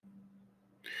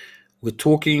We're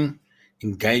talking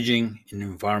engaging in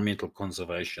environmental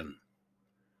conservation.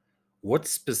 What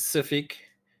specific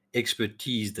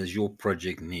expertise does your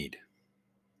project need?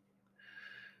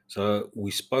 So, we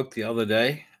spoke the other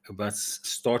day about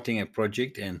starting a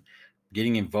project and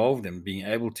getting involved and being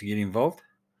able to get involved.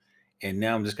 And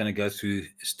now I'm just going to go through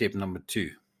step number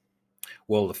two.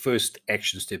 Well, the first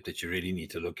action step that you really need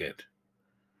to look at.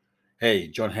 Hey,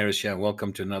 John Harris here.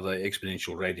 Welcome to another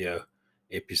Exponential Radio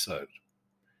episode.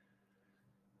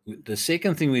 The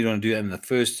second thing we want to do, and the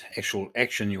first actual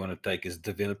action you want to take, is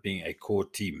developing a core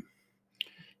team.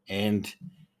 And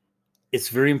it's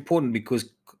very important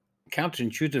because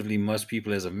counterintuitively, most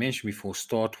people, as I mentioned before,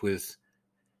 start with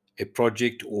a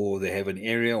project, or they have an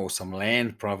area or some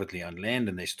land, privately owned land,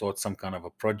 and they start some kind of a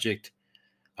project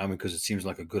because it seems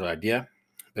like a good idea.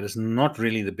 But it's not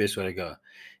really the best way to go.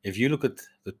 If you look at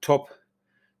the top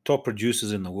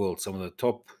producers in the world, some of the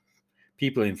top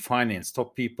people in finance,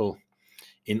 top people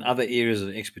in other areas of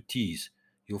expertise,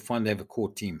 you'll find they have a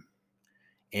core team.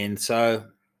 And so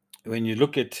when you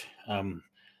look at,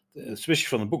 especially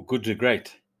from the book Good to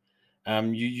Great,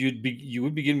 you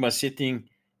would begin by setting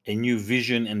a new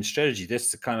vision and strategy.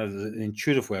 That's the kind of the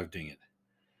intuitive way of doing it.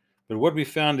 But what we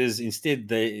found is instead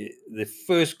they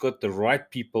first got the right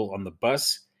people on the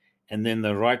bus, and then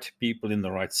the right people in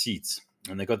the right seats,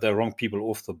 and they got the wrong people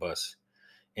off the bus,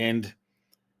 and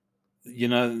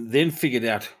then figured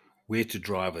out where to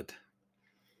drive it.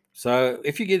 So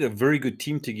if you get a very good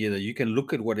team together, you can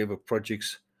look at whatever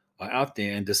projects are out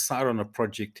there and decide on a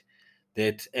project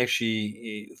that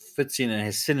actually fits in and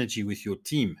has synergy with your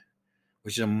team,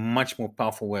 which is a much more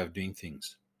powerful way of doing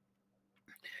things.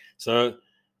 So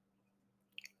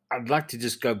I'd like to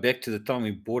just go back to the time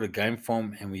we bought a game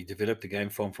farm and we developed a game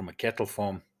farm from a cattle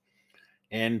farm.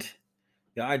 And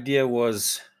the idea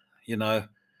was,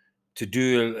 to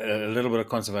do a little bit of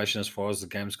conservation as far as the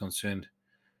game is concerned.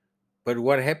 But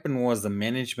what happened was the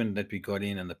management that we got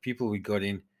in and the people we got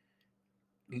in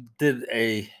did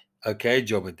a okay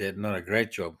job at that, not a great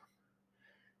job.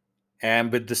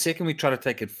 But the second we try to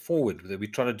take it forward, that we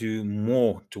try to do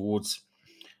more towards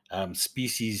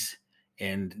species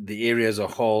and the area as a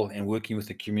whole and working with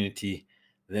the community,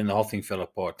 then the whole thing fell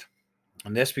apart.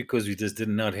 And that's because we just did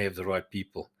not have the right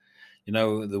people.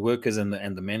 The workers and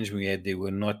the management we had, they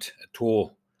were not at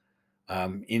all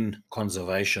in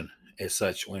conservation as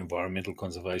such, or environmental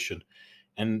conservation.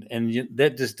 And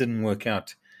that just didn't work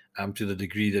out to the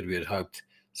degree that we had hoped.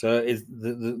 So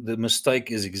the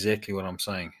mistake is exactly what I'm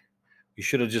saying. You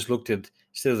should have just looked at,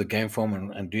 instead of the game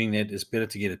farm and doing that, it's better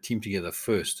to get a team together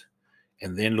first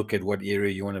and then look at what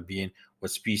area you want to be in,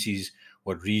 what species,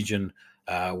 what region,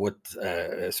 what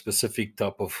specific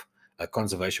type of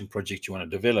conservation project you want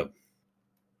to develop.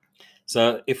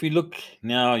 So if we look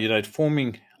now, at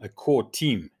forming a core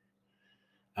team,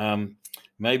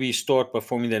 maybe start by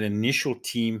forming that initial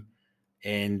team.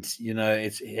 And,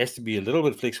 it has to be a little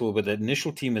bit flexible, but that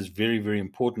initial team is very, very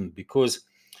important, because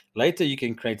later you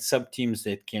can create sub teams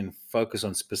that can focus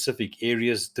on specific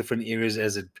areas, different areas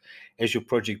as your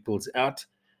project builds out.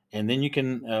 And then you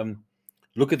can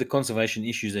look at the conservation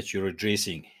issues that you're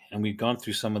addressing. And we've gone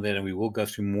through some of that, and we will go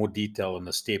through more detail on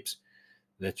the steps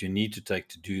that you need to take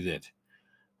to do that.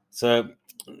 So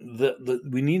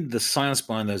we need the science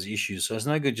behind those issues. So it's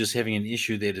no good just having an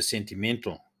issue that is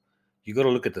sentimental. You got to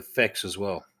look at the facts as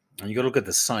well, and you got to look at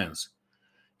the science.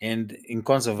 And in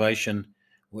conservation,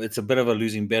 it's a bit of a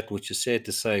losing battle, which is sad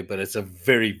to say, but it's a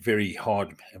very, very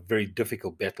hard, a very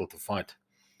difficult battle to fight.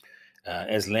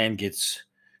 As land gets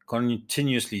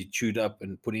continuously chewed up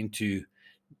and put into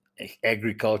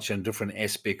agriculture and different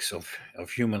aspects of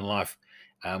human life,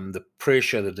 the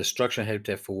pressure, the destruction of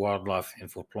habitat for wildlife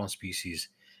and for plant species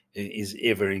is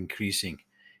ever increasing.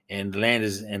 And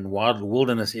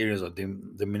wilderness areas are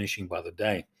diminishing by the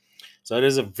day. So it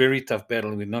is a very tough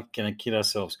battle. We're not going to kid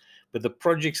ourselves. But the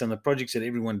projects that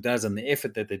everyone does and the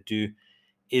effort that they do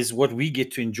is what we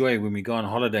get to enjoy when we go on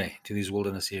holiday to these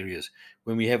wilderness areas,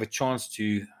 when we have a chance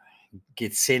to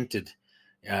get centered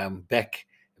back,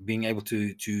 being able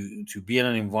to be in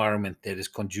an environment that is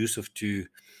conducive to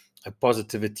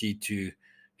positivity, to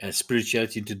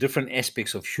spirituality, to different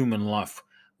aspects of human life.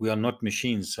 We are not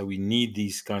machines, so we need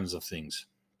these kinds of things.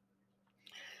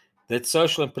 That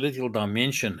social and political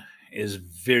dimension is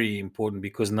very important,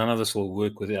 because none of this will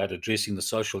work without addressing the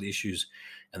social issues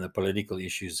and the political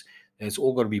issues. And it's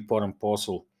all got to be part and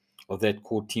parcel of that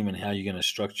core team and how you're going to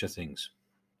structure things.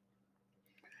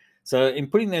 So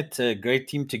in putting that great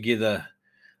team together,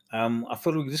 I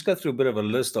thought we'd just go through a bit of a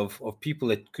list of people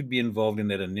that could be involved in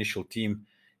that initial team.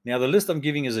 Now, the list I'm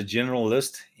giving is a general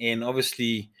list, and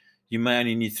obviously you may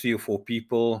only need 3 or 4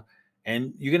 people.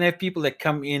 And you're going to have people that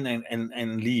come in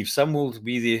and leave. Some will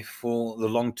be there for the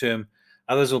long term,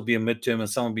 others will be a midterm, and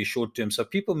some will be short term. So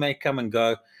people may come and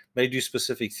go, may do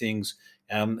specific things.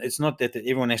 It's not that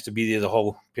everyone has to be there the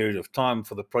whole period of time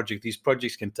for the project. These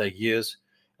projects can take years.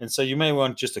 And so you may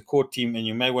want just a core team, and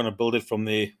you may want to build it from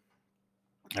there.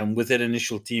 And with that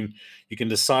initial team, you can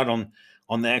decide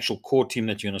on the actual core team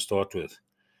that you're going to start with.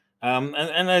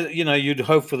 You'd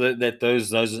hope for that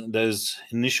those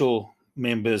initial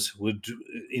members would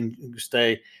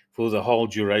stay for the whole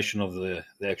duration of the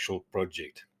actual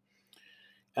project.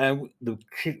 The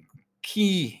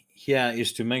key here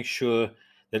is to make sure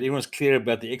that everyone's clear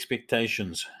about the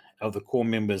expectations of the core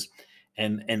members,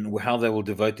 and how they will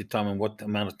devote their time and what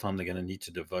amount of time they're going to need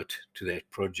to devote to that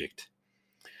project.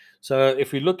 So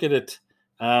if we look at it,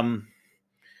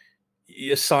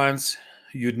 your science,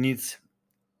 you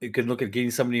can look at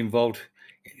getting somebody involved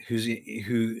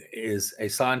who is a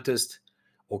scientist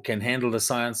or can handle the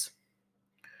science,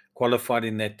 qualified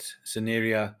in that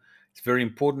scenario. It's very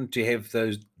important to have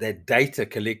that data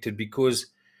collected, because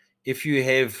if you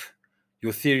have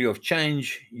your theory of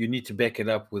change, you need to back it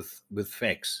up with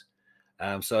facts.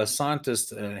 So a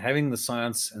scientist, having the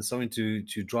science and something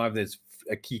to drive, that's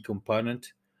a key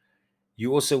component.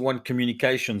 You also want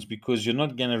communications, because you're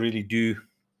not going to really do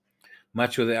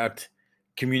much without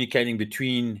communicating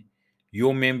between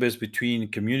your members, between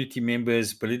community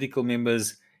members, political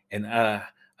members, and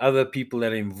other people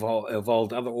that are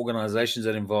involved, other organizations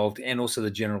that are involved, and also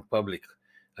the general public.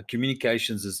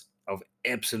 Communications is of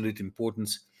absolute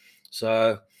importance.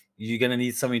 So you're going to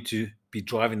need something to be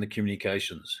driving the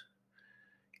communications.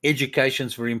 Education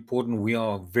is very important. We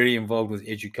are very involved with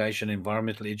education,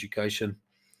 environmental education,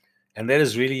 and that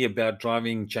is really about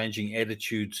driving, changing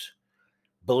attitudes,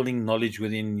 building knowledge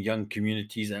within young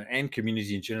communities and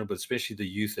communities in general, but especially the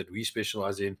youth that we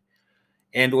specialize in,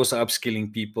 and also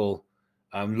upskilling people,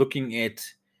 looking at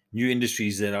new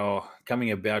industries that are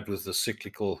coming about with the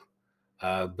cyclical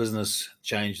business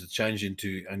change, the change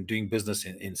into and doing business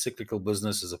in cyclical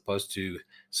business, as opposed to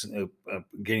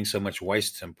getting so much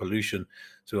waste and pollution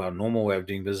through our normal way of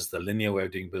doing business, the linear way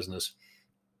of doing business.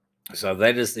 So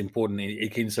that is important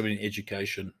in something in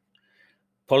education.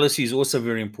 Policy is also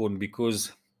very important,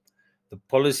 because the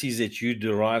policies that you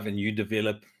derive and you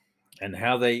develop, and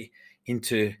how they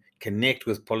interconnect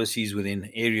with policies within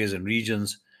areas and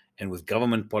regions, and with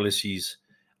government policies,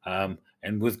 and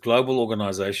with global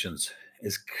organizations,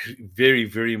 is very,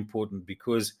 very important.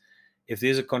 Because if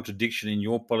there's a contradiction in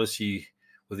your policy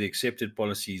with the accepted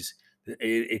policies,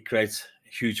 it creates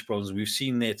huge problems. We've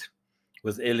seen that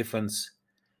with elephants.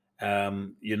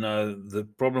 The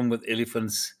problem with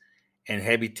elephants and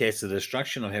habitats, the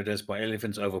destruction of habitats by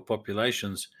elephants over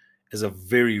populations, is a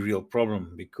very real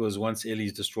problem, because once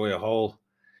ellies destroy a whole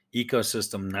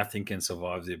ecosystem, nothing can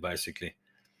survive there, basically.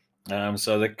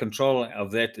 So the control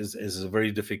of that is a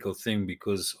very difficult thing,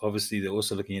 because obviously they're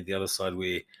also looking at the other side,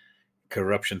 where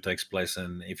corruption takes place.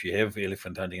 And if you have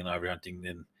elephant hunting and ivory hunting,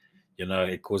 then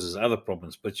it causes other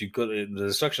problems. But the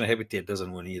destruction of habitat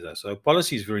doesn't win either. So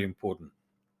policy is very important.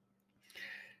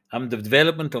 The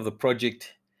development of the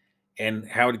project and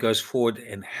how it goes forward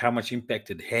and how much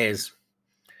impact it has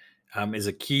is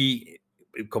a key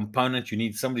component. You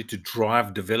need somebody to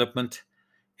drive development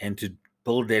and to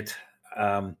build that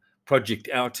project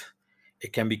out.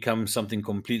 It can become something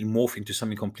completely, morph into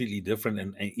something completely different,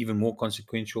 and even more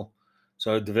consequential.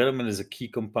 So development is a key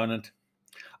component.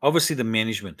 Obviously, the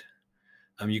management.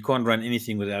 You can't run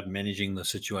anything without managing the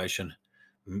situation,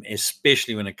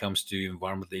 especially when it comes to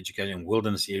environmental education and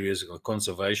wilderness areas or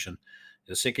conservation.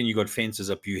 The second you got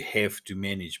fences up, you have to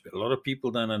manage. But a lot of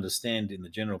people don't understand, in the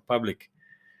general public,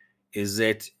 is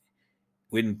that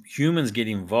when humans get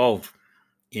involved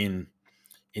in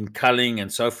culling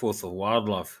and so forth of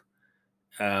wildlife,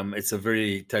 it's a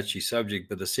very touchy subject.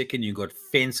 But the second you got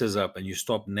fences up and you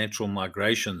stop natural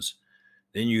migrations,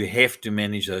 then you have to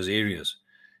manage those areas.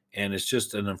 And it's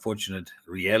just an unfortunate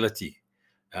reality.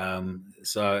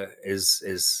 So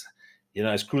as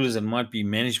cruel as it might be,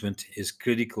 management is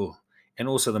critical. And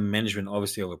also the management,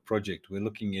 obviously, of a project. We're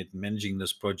looking at managing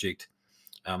this project,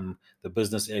 the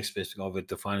business aspect of it,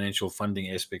 the financial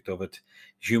funding aspect of it,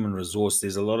 human resource.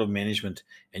 There's a lot of management,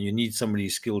 and you need somebody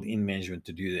skilled in management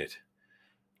to do that.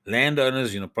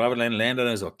 Landowners, private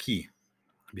landowners are key,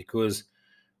 because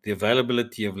the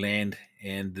availability of land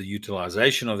and the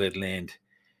utilization of that land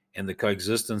and the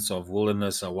coexistence of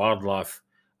wilderness and wildlife,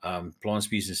 plant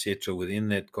species, etc., within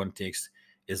that context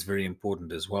is very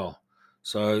important as well.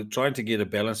 So trying to get a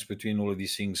balance between all of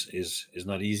these things is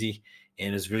not easy,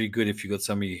 and it's very good if you've got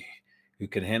somebody who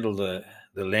can handle the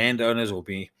landowners, or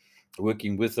be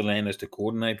working with the landowners to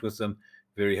coordinate with them.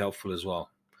 very helpful as well.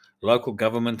 Local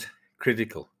government,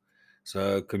 critical.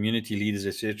 So community leaders,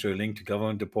 etc., linked to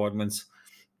government departments,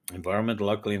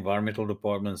 local environmental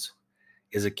departments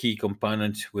is a key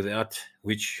component without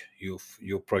which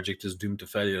your project is doomed to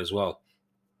failure as well.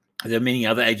 There are many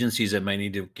other agencies that may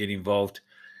need to get involved,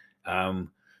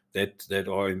 that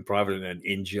are in private and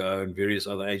NGO and various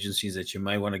other agencies that you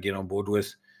may want to get on board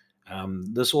with.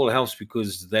 This all helps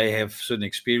because they have certain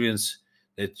experience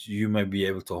that you may be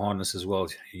able to harness as well,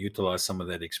 utilize some of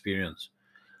that experience.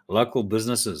 Local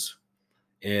businesses,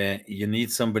 you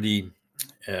need somebody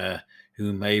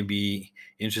who may be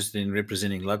interested in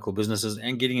representing local businesses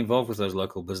and getting involved with those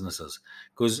local businesses.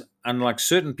 Because unlike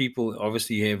certain people,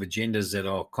 obviously you have agendas that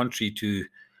are contrary to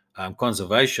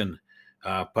conservation,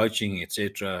 poaching,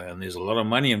 etc., and there's a lot of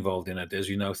money involved in it, as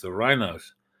you know, with the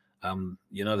rhinos.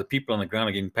 The people on the ground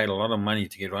are getting paid a lot of money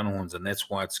to get rhino horns, and that's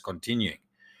why it's continuing.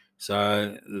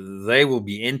 So they will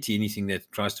be anti anything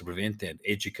that tries to prevent that.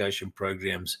 Education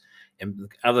programs and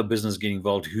other business getting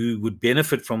involved who would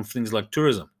benefit from things like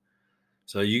tourism.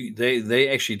 So they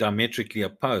actually diametrically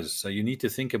opposed. So you need to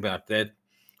think about that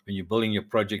when you're building your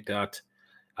project out.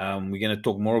 We're going to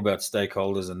talk more about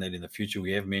stakeholders and that in the future.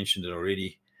 We have mentioned it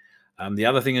already. The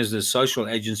other thing is the social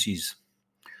agencies.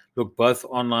 Look, both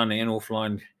online and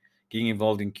offline, getting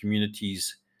involved in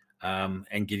communities,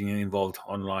 and getting involved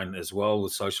online as well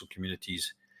with social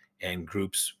communities and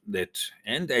groups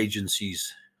and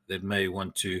agencies that may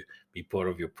want to be part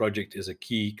of your project is a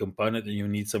key component, and you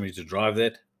need somebody to drive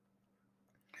that.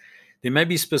 There may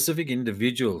be specific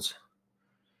individuals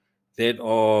that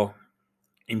are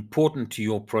important to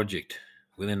your project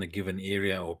within a given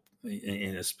area or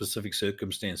in a specific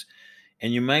circumstance,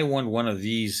 and you may want one of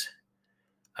these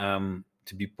to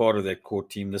be part of that core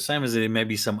team. The same as there may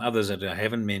be some others that I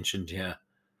haven't mentioned here.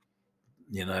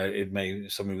 It may be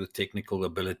somebody with technical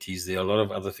abilities. There are a lot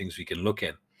of other things we can look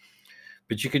at.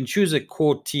 But you can choose a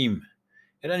core team.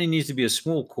 It only needs to be a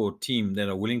small core team that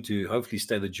are willing to hopefully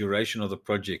stay the duration of the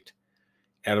project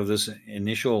out of this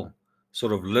initial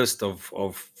sort of list of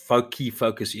key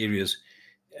focus areas.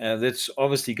 That's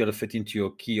obviously got to fit into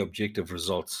your key objective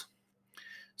results.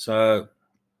 So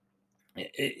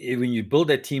when you build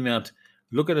that team out,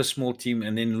 look at a small team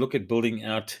and then look at building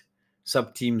out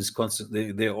sub-teams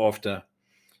constantly thereafter,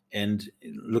 and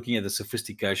looking at the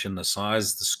sophistication, the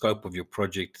size, the scope of your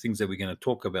project, things that we're going to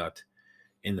talk about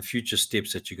in the future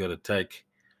steps that you got to take.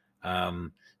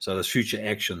 So there's future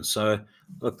actions. So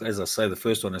look, as I say, the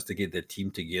first one is to get that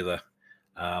team together.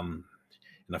 In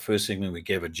the first segment, we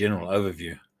gave a general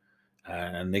overview.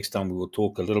 And next time we will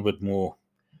talk a little bit more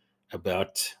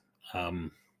about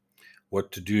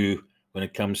what to do when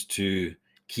it comes to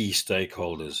key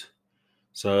stakeholders.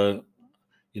 So,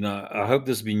 I hope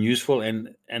this has been useful,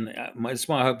 and it's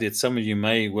my hope that some of you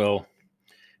may well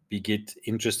get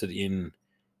interested in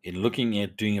looking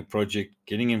at doing a project,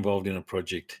 getting involved in a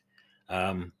project,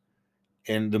 and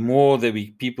the more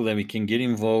people that we can get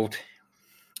involved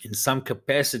in some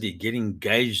capacity, get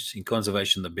engaged in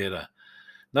conservation, the better.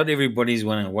 Not everybody's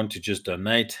want to just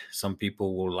donate. Some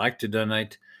people will like to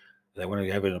donate. They want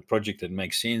to have a project that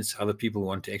makes sense. Other people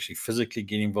want to actually physically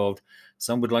get involved.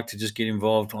 Some would like to just get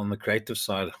involved on the creative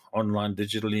side, online,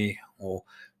 digitally, or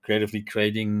creatively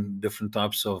creating different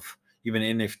types of, even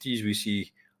NFTs we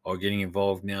see are getting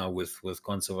involved now with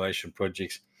conservation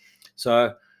projects.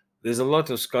 So there's a lot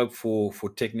of scope for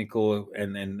technical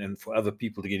and for other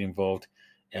people to get involved.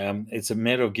 It's a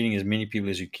matter of getting as many people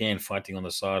as you can fighting on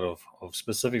the side of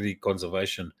specifically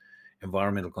conservation,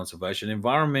 environmental conservation.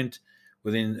 Environment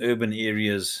within urban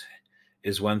areas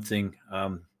is one thing,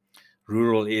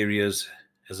 rural areas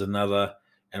is another,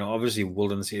 and obviously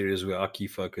wilderness areas where our key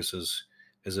focus is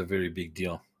a very big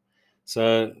deal.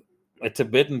 So a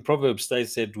Tibetan proverb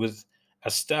states that with a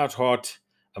stout heart,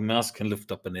 a mouse can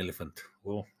lift up an elephant.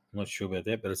 Well, I'm not sure about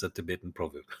that, but it's a Tibetan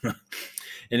proverb.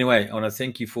 Anyway, I want to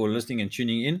thank you for listening and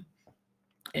tuning in,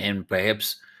 and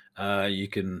perhaps you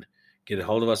can get a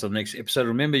hold of us on the next episode.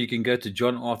 Remember, you can go to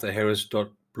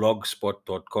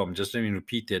johnarthurharris.blogspot.com. Just let me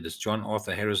repeat that. It's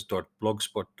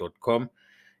johnarthurharris.blogspot.com.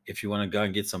 If you want to go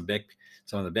and get some of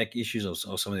the back issues or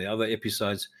some of the other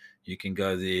episodes, you can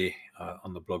go there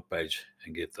on the blog page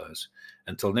and get those.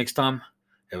 Until next time,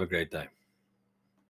 have a great day.